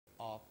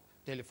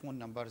Telephone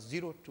number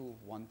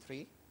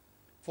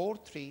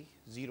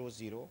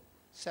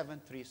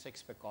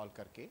 0213-4300-736 पे call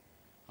करके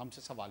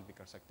हमसे सवाल भी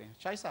कर सकते हैं।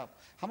 शाहिद साहब,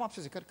 हम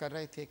आपसे जिक्र कर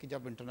रहे थे कि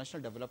जब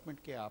इंटरनेशनल डेवलपमेंट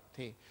के आप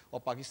थे और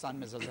पाकिस्तान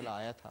में ज़लज़ला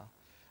आया था,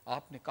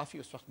 आपने काफ़ी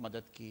उस वक्त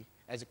मदद की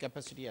as a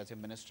capacity, as a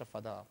minister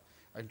for the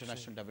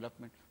international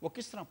development. वो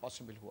किस तरह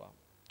पॉसिबल हुआ?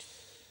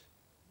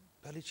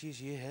 पहली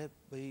चीज़ ये है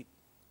भाई,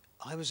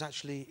 I was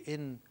actually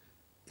in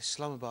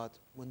Islamabad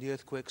when the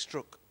earthquake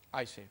struck.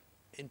 I see.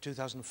 In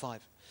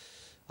 2005.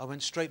 I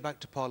went straight back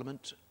to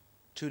Parliament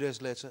 2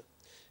 days later,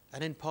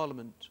 and in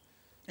Parliament,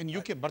 in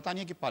UK,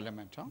 Britannia की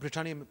Parliament, huh?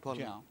 Britannia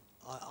Parliament,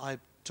 I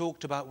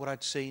talked about what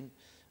I'd seen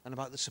and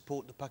about the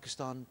support that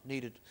Pakistan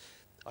needed.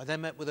 I then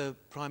met with a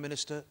Prime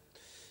Minister,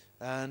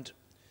 and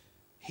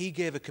he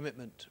gave a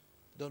commitment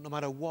that no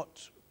matter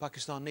what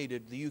Pakistan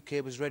needed, the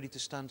UK was ready to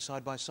stand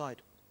side by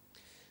side.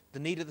 The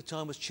need at the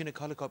time was Chinook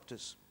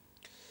helicopters.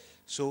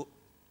 So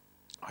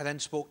I then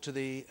spoke to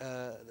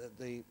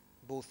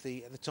both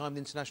the at the time the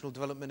International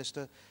Development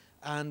Minister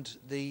and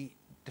the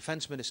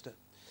Defence Minister.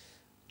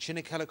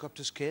 Chinook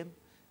helicopters came.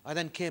 I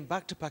then came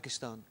back to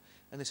Pakistan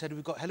and they said,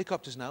 we've got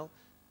helicopters now,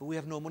 but we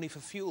have no money for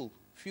fuel.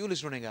 Fuel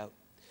is running out.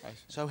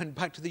 So I went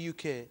back to the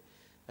UK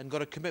and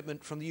got a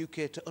commitment from the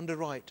UK to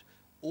underwrite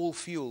all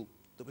fuel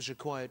that was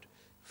required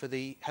for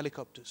the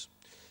helicopters.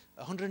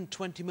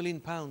 £120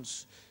 million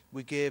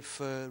we gave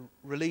for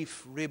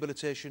relief,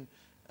 rehabilitation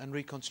and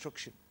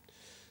reconstruction.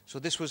 So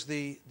this was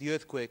the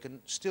earthquake, and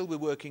still we're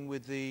working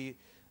with the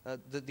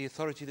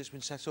authority that's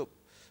been set up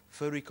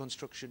for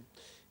reconstruction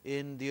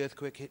in the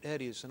earthquake hit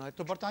areas. And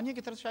तो बरतानिया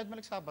की तरफ से शाहिद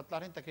मलिक साहब बता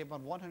रहे हैं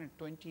तकरीबन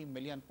 120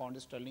 मिलियन पाउंड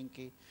स्टर्लिंग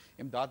की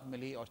इमदाद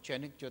मिली और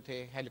चैनिक जो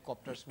थे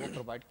हेलीकॉप्टर्स वो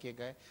प्रोवाइड किए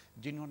गए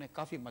जिन्होंने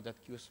काफ़ी मदद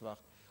की उस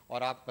वक्त।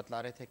 और आप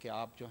बतला रहे थे कि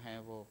आप जो हैं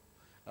वो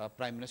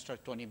प्राइम मिनिस्टर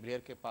टोनी ब्लेयर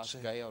के पास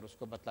गए और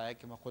उसको बताया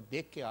कि मैं खुद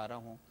देख के आ रहा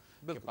हूँ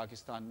कि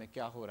पाकिस्तान में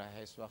क्या हो रहा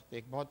है इस वक्त।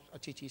 एक बहुत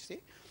अच्छी चीज़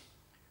थी।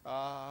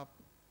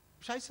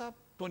 शाहिद साहब,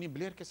 टोनी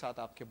ब्लेयर के साथ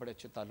आपके बड़े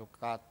अच्छे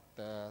ताल्लुकात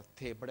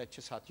थे, बड़े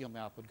अच्छे साथियों में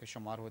आप उनके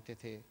शुमार होते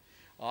थे।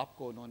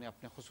 आपको उन्होंने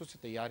अपने खुसूसी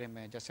तैयारे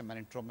में, जैसे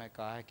मैंने इंट्रो में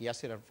कहा है कि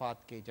यासिर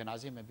अरफात के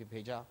जनाजे में भी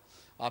भेजा।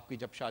 आपकी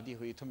जब शादी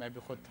हुई तो मैं भी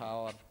खुद था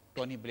और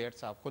टोनी ब्लेयर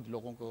साहब खुद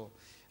लोगों को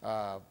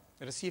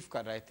रिसीव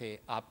कर रहे थे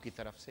आपकी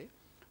तरफ से।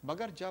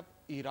 मगर जब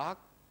इराक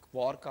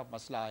वॉर का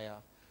मसला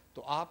आया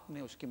तो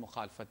आपने उसकी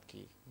मुखालफत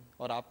की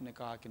और आपने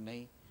कहा कि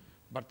नहीं,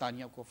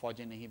 बरतानिया को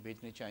फ़ौजें नहीं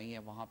भेजनी चाहिए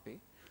वहाँ पे।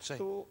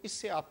 तो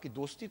इससे आपकी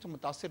दोस्ती तो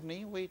मुतासिर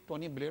नहीं हुई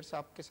टोनी ब्लेयर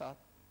साहब के साथ?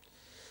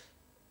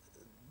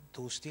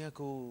 दोस्तियाँ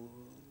को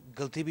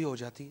गलती भी हो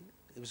जाती है।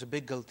 It was a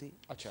big गलती।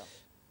 अच्छा।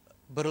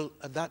 But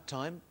at that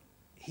time,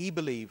 he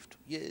believed,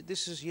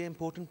 this is the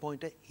important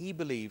point, he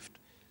believed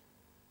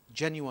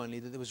genuinely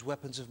that there was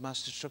weapons of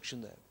mass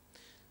destruction there.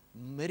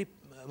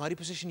 हमारी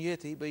position ये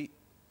थी, भाई,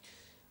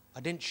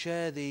 I didn't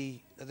share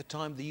at the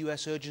time the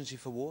US urgency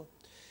for war.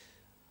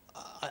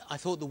 I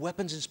thought the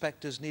weapons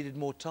inspectors needed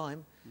more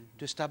time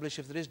to establish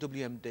if there is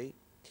WMD.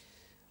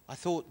 I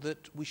thought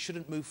that we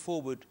shouldn't move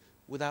forward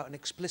without an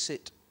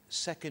explicit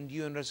second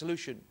UN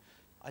resolution.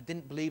 I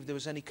didn't believe there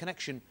was any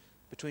connection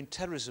between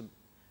terrorism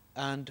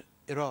and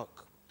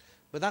Iraq.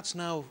 But that's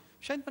now...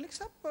 Shahid Malik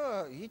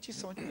साहब, ये चीज़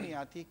समझ में नहीं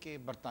आती कि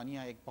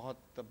बरतानिया एक बहुत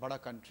बड़ा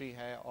कंट्री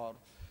है और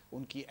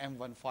उनकी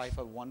M15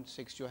 और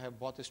 16 जो है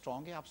बहुत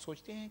स्ट्रॉन्ग है। आप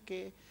सोचते हैं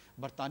कि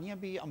बरतानिया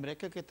भी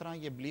अमेरिका की तरह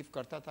ये बिलीव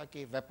करता था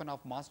कि वेपन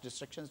ऑफ मास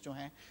डिस्ट्रक्शन जो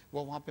हैं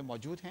वो वहाँ पे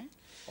मौजूद हैं?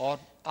 और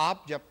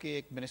आप जबकि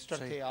एक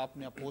मिनिस्टर थे,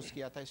 आपने अपोज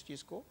किया था इस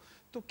चीज़ को,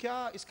 तो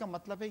क्या इसका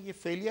मतलब है ये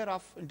फेलियर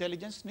ऑफ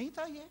इंटेलिजेंस नहीं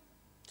था? ये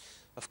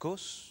Of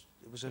course,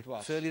 it was a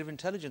failure of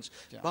intelligence.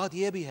 बात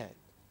ये भी है,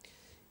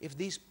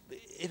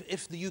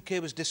 if the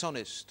UK was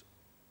dishonest,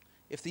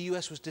 if the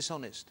US was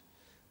dishonest,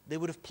 they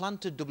would have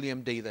planted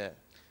WMD there.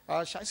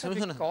 शायद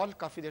साहब कॉल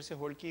काफ़ी देर से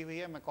होल्ड की हुई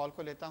है, मैं कॉल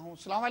को लेता हूँ।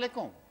 अस्सलाम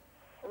वालेकुम।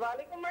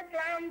 वालेकुम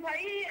अस्सलाम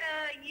भाई,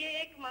 ये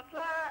एक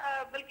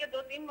मसला बल्कि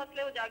 2-3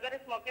 मसले उजागर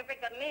इस मौके पे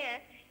करने हैं।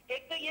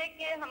 एक तो ये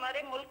कि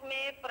हमारे मुल्क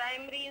में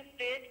प्राइमरी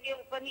स्टेज के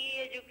ऊपर ही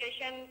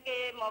एजुकेशन के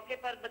मौके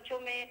पर बच्चों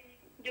में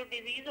जो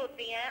डिजीज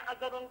होती हैं,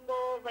 अगर उनको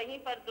वहीं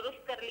पर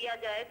दुरुस्त कर लिया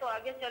जाए तो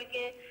आगे चल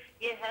के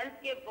ये हेल्थ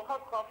के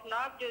बहुत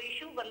खौफनाक जो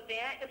इशू बनते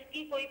हैं,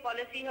 इसकी कोई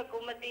पॉलिसी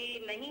हुकूमती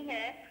नहीं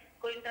है,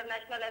 कोई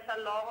इंटरनेशनल ऐसा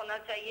लॉ होना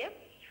चाहिए।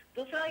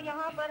 दूसरा,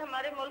 यहाँ पर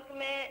हमारे मुल्क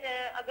में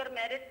अगर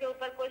मेरिट के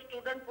ऊपर कोई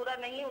स्टूडेंट पूरा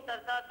नहीं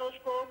उतरता तो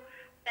उसको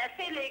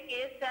पैसे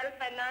लेके सेल्फ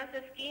फाइनेंस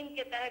स्कीम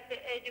के तहत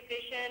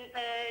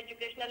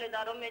एजुकेशनल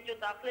इदारों में जो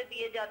दाखिले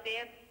दिए जाते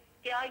हैं,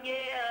 क्या ये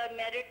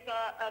मेरिट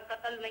का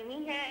कत्ल नहीं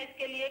है?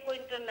 इसके लिए कोई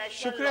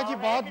इंटरनेशनल शुक्रिया जी,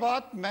 बहुत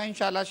बहुत। मैं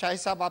इंशाल्लाह शाहिद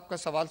साहब आपका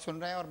सवाल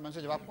सुन रहे हैं और मैं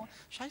उनसे जवाब दूँ।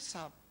 शाहिद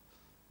साहब,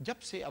 जब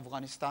से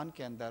अफगानिस्तान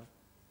के अंदर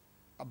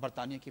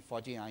बरतानिया की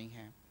फ़ौजें आई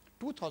हैं,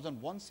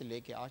 2001 से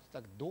लेके आज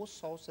तक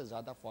 200 से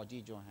ज़्यादा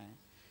फ़ौजी जो हैं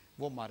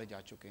वो मारे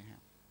जा चुके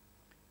हैं।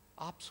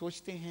 आप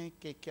सोचते हैं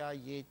कि क्या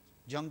ये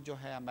जंग जो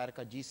है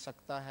अमेरिका जीत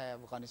सकता है?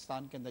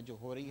 अफगानिस्तान के अंदर जो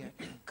हो रही है,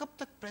 कब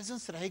तक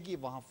प्रेजेंस रहेगी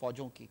वहाँ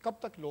फ़ौजों की? कब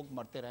तक लोग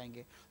मरते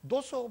रहेंगे?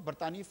 200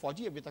 बरतानी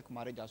फ़ौजी अभी तक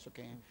मारे जा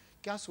चुके हैं।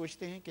 क्या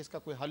सोचते हैं कि इसका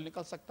कोई हल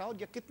निकल सकता है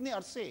और या कितने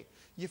अरसे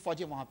ये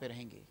फ़ौजें वहाँ पे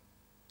रहेंगी?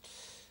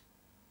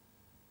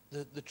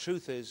 The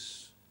truth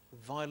is,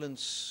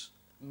 violence,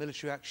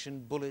 military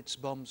action, bullets,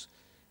 bombs,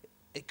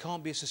 it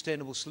can't be a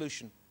sustainable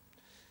solution.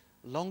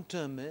 Long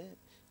term,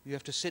 you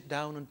have to sit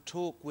down and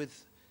talk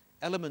with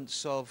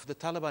elements of the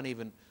Taliban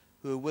even,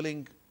 who are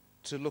willing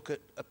to look at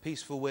a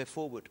peaceful way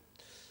forward.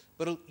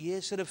 But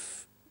yeah, sort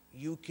of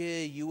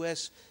UK,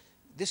 US,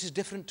 this is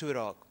different to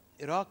Iraq.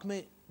 Iraq,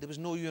 there was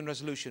no UN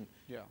resolution.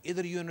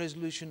 Either UN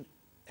resolution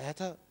है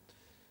था,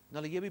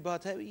 नाले ये भी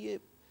बात है, ये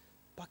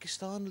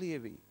Pakistan लिए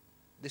भी,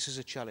 this is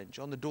a challenge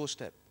on the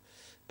doorstep.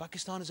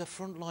 Pakistan is a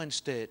frontline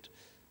state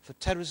for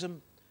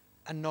terrorism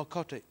and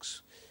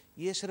narcotics.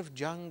 ये सिर्फ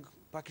जंग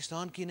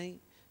Pakistan की नहीं,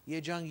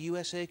 ये जंग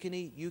USA की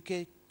नहीं,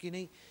 UK की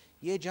नहीं,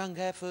 ये जंग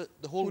है for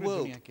the whole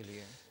world.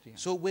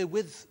 So we're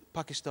with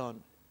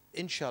Pakistan,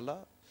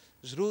 inshallah.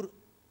 ज़रूर,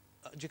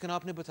 जिकन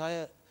आपने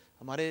बताया,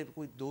 हमारे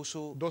कोई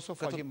 200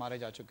 फौजी मारे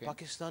जा चुके हैं.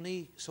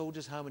 Pakistani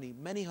soldiers, how many?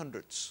 Many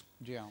hundreds.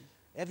 जी हाँ.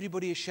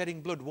 Everybody is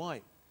shedding blood.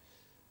 Why?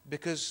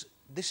 Because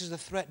this is a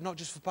threat not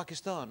just for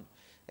Pakistan.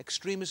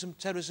 Extremism,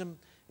 terrorism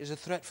is a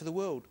threat for the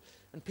world.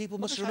 And people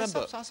must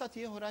remember. साथ साथ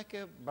ये हो रहा है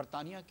कि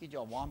बरतानिया की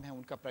जो अवाम है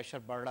उनका प्रेशर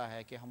बढ़ रहा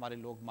है कि हमारे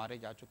लोग मारे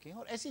जा चुके हैं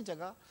और ऐसी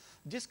जगह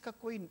जिसका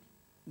कोई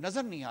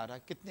नज़र नहीं आ रहा,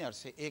 कितने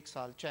अरसे, 1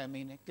 साल, 6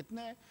 महीने,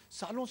 कितने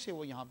सालों से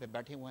वो यहाँ पे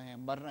बैठे हुए हैं,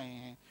 मर रहे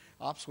हैं.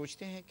 आप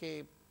सोचते हैं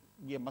कि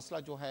ये मसला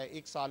जो है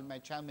 1 साल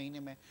में, 6 महीने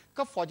में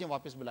कब फौजें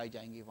वापस बुलाई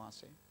जाएंगी वहाँ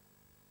से?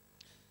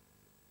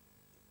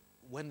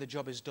 When the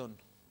job is done.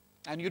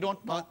 And you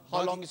don't know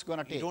how long it's going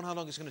to take. You don't know how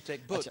long it's going to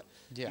take. But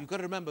you've got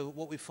to remember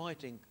what we're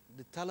fighting.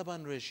 The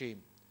Taliban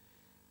regime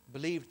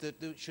believed that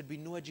there should be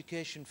no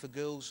education for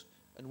girls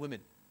and women.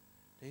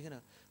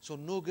 So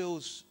no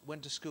girls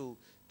went to school.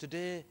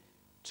 Today,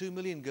 2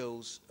 million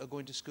girls are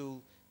going to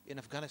school in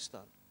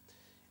Afghanistan.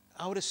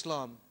 Our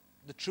Islam,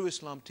 the true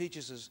Islam,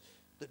 teaches us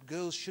that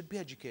girls should be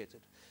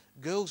educated.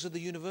 Girls are the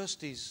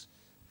universities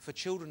for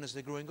children as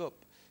they're growing up.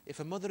 If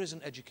a mother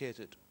isn't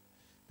educated,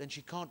 then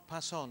she can't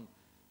pass on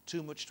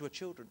too much to her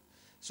children.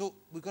 So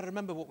we've got to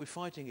remember what we're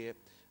fighting here.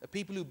 Are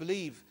people who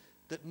believe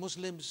that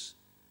Muslims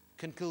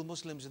can kill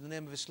Muslims in the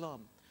name of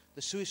Islam.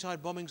 The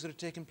suicide bombings that are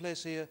taking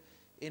place here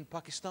in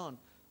Pakistan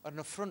are an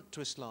affront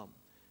to Islam.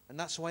 And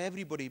that's why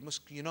everybody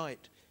must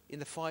unite in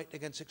the fight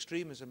against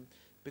extremism,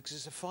 because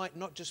it's a fight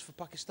not just for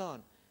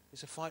Pakistan,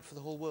 it's a fight for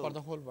the whole world. For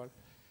the whole world.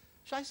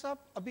 Shahid साहब,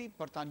 अभी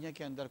बरतानिया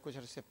के अंदर कुछ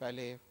अर्से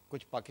पहले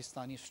कुछ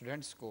Pakistani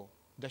students को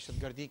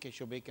दहशतगर्दी के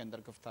शुबे के अंदर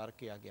गिरफ्तार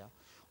किया गया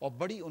और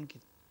बड़ी उनकी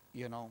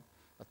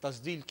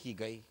तस्दील की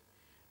गई.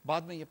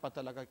 बाद में ये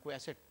पता लगा कोई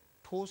ऐसे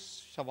ठोस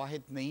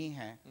शवाहिद नहीं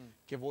हैं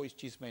कि वो इस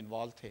चीज़ में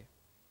इन्वॉल्व थे,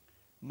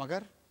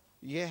 मगर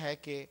ये है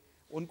कि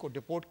उनको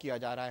डिपोर्ट किया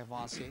जा रहा है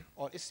वहाँ से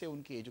और इससे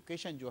उनकी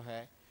एजुकेशन जो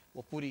है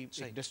वो पूरी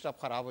डिस्टर्ब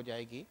ख़राब हो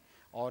जाएगी.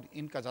 और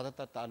इनका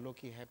ज़्यादातर ताल्लुक़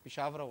ही है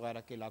पेशावर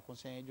वगैरह के इलाकों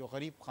से हैं, जो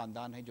गरीब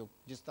ख़ानदान है, जो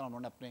जिस तरह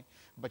उन्होंने अपने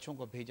बच्चों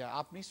को भेजा.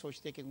 आप नहीं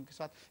सोचते कि उनके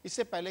साथ,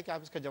 इससे पहले कि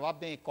आप इसका जवाब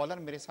दें, एक कॉलर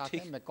मेरे साथ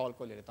है, मैं कॉल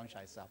को ले लेता हूँ.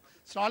 शाहिद साहब,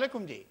 अस्सलाम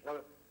वालेकुम जी.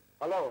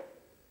 हेलो,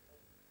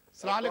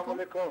 अस्सलाम वालेकुम.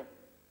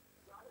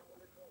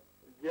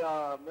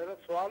 मेरा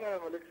सवाल है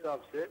मलिक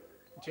साहब से.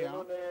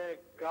 उन्होंने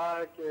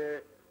कहा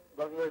कि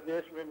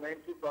बांग्लादेश में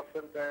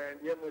 90% है,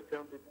 इंडिया में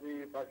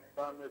 73,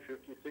 पाकिस्तान में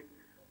 56,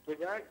 तो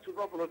यहाँ एक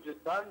सूबा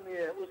बलोचिस्तान में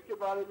है, उसके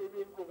बारे में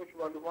भी इनको कुछ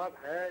मालूमात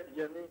है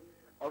या नहीं,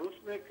 और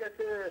उसमें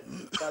कैसे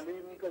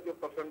तालीम का जो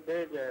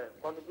परसेंटेज है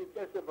फंड की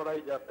कैसे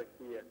बढ़ाई जा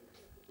सकती है?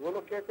 वो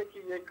लोग कहते कि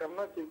ये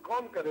करना चाहिए,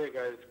 कौन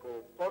करेगा इसको,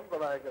 कौन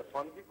बढ़ाएगा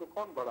फंड को,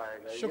 कौन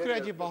बढ़ाएगा? शुक्रिया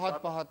जी,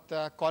 बहुत बहुत.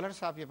 कॉलर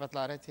साहब ये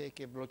बतला रहे थे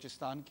कि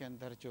बलोचिस्तान के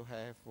अंदर जो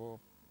है वो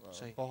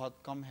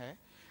बहुत कम है.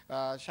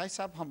 शाहिद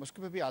साहब, हम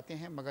उसके पे भी आते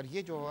हैं, मगर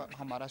ये जो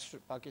हमारा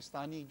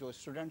पाकिस्तानी जो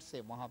स्टूडेंट्स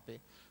है वहाँ पे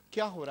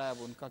क्या हो रहा है,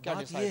 वो उनका क्या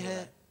डिसाइड हो रहा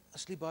है?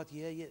 असली बात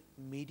ये है, ये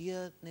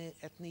मीडिया ने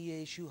इतनी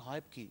ये इशू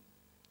हाइप की.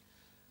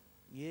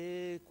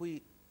 ये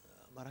कोई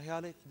हमारा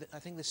ख्याल है, I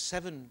think there's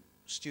 7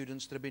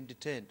 students that have been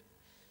detained.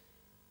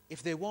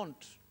 If they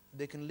want,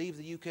 they can leave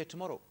the UK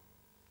tomorrow.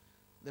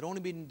 They're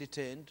only being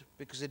detained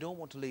because they don't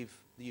want to leave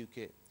the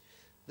UK.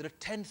 There are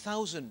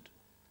 10,000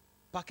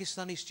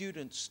 Pakistani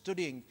students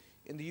studying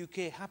in the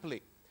UK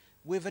happily.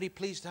 We're very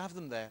pleased to have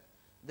them there.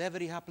 They're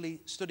very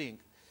happily studying.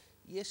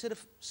 ये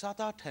सिर्फ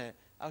 7-8 हैं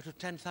out of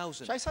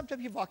 10,000. Shahid साहब,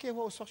 जब ये वाक़या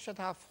हुआ उस वक्त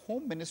आप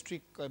होम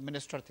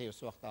मिनिस्टर थे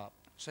उस वक्त आप.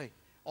 सही.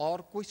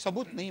 और कोई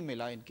सबूत नहीं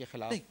मिला इनके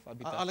खिलाफ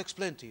अभी तक. I'll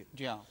explain to you.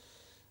 जी हाँ.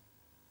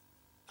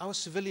 Our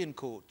civilian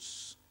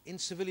courts, in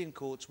civilian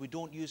courts, we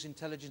don't use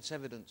intelligence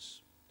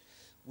evidence.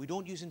 We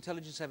don't use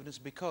intelligence evidence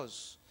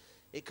because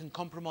it can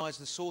compromise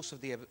the source of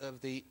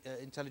the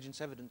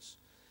intelligence evidence.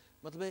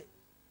 मतलब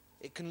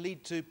it can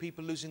lead to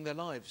people losing their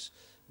lives.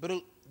 But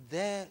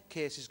their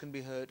cases can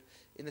be heard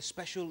in the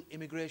Special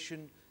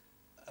Immigration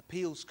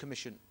Appeals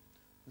Commission.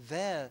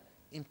 Their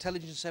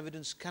intelligence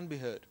evidence can be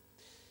heard.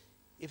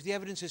 If the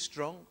evidence is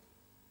strong,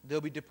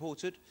 they'll be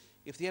deported.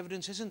 If the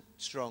evidence isn't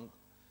strong,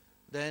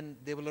 then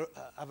they will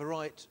have a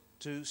right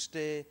to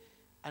stay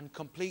and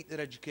complete their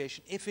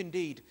education, if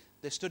indeed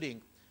they're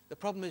studying. The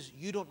problem is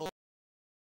you don't know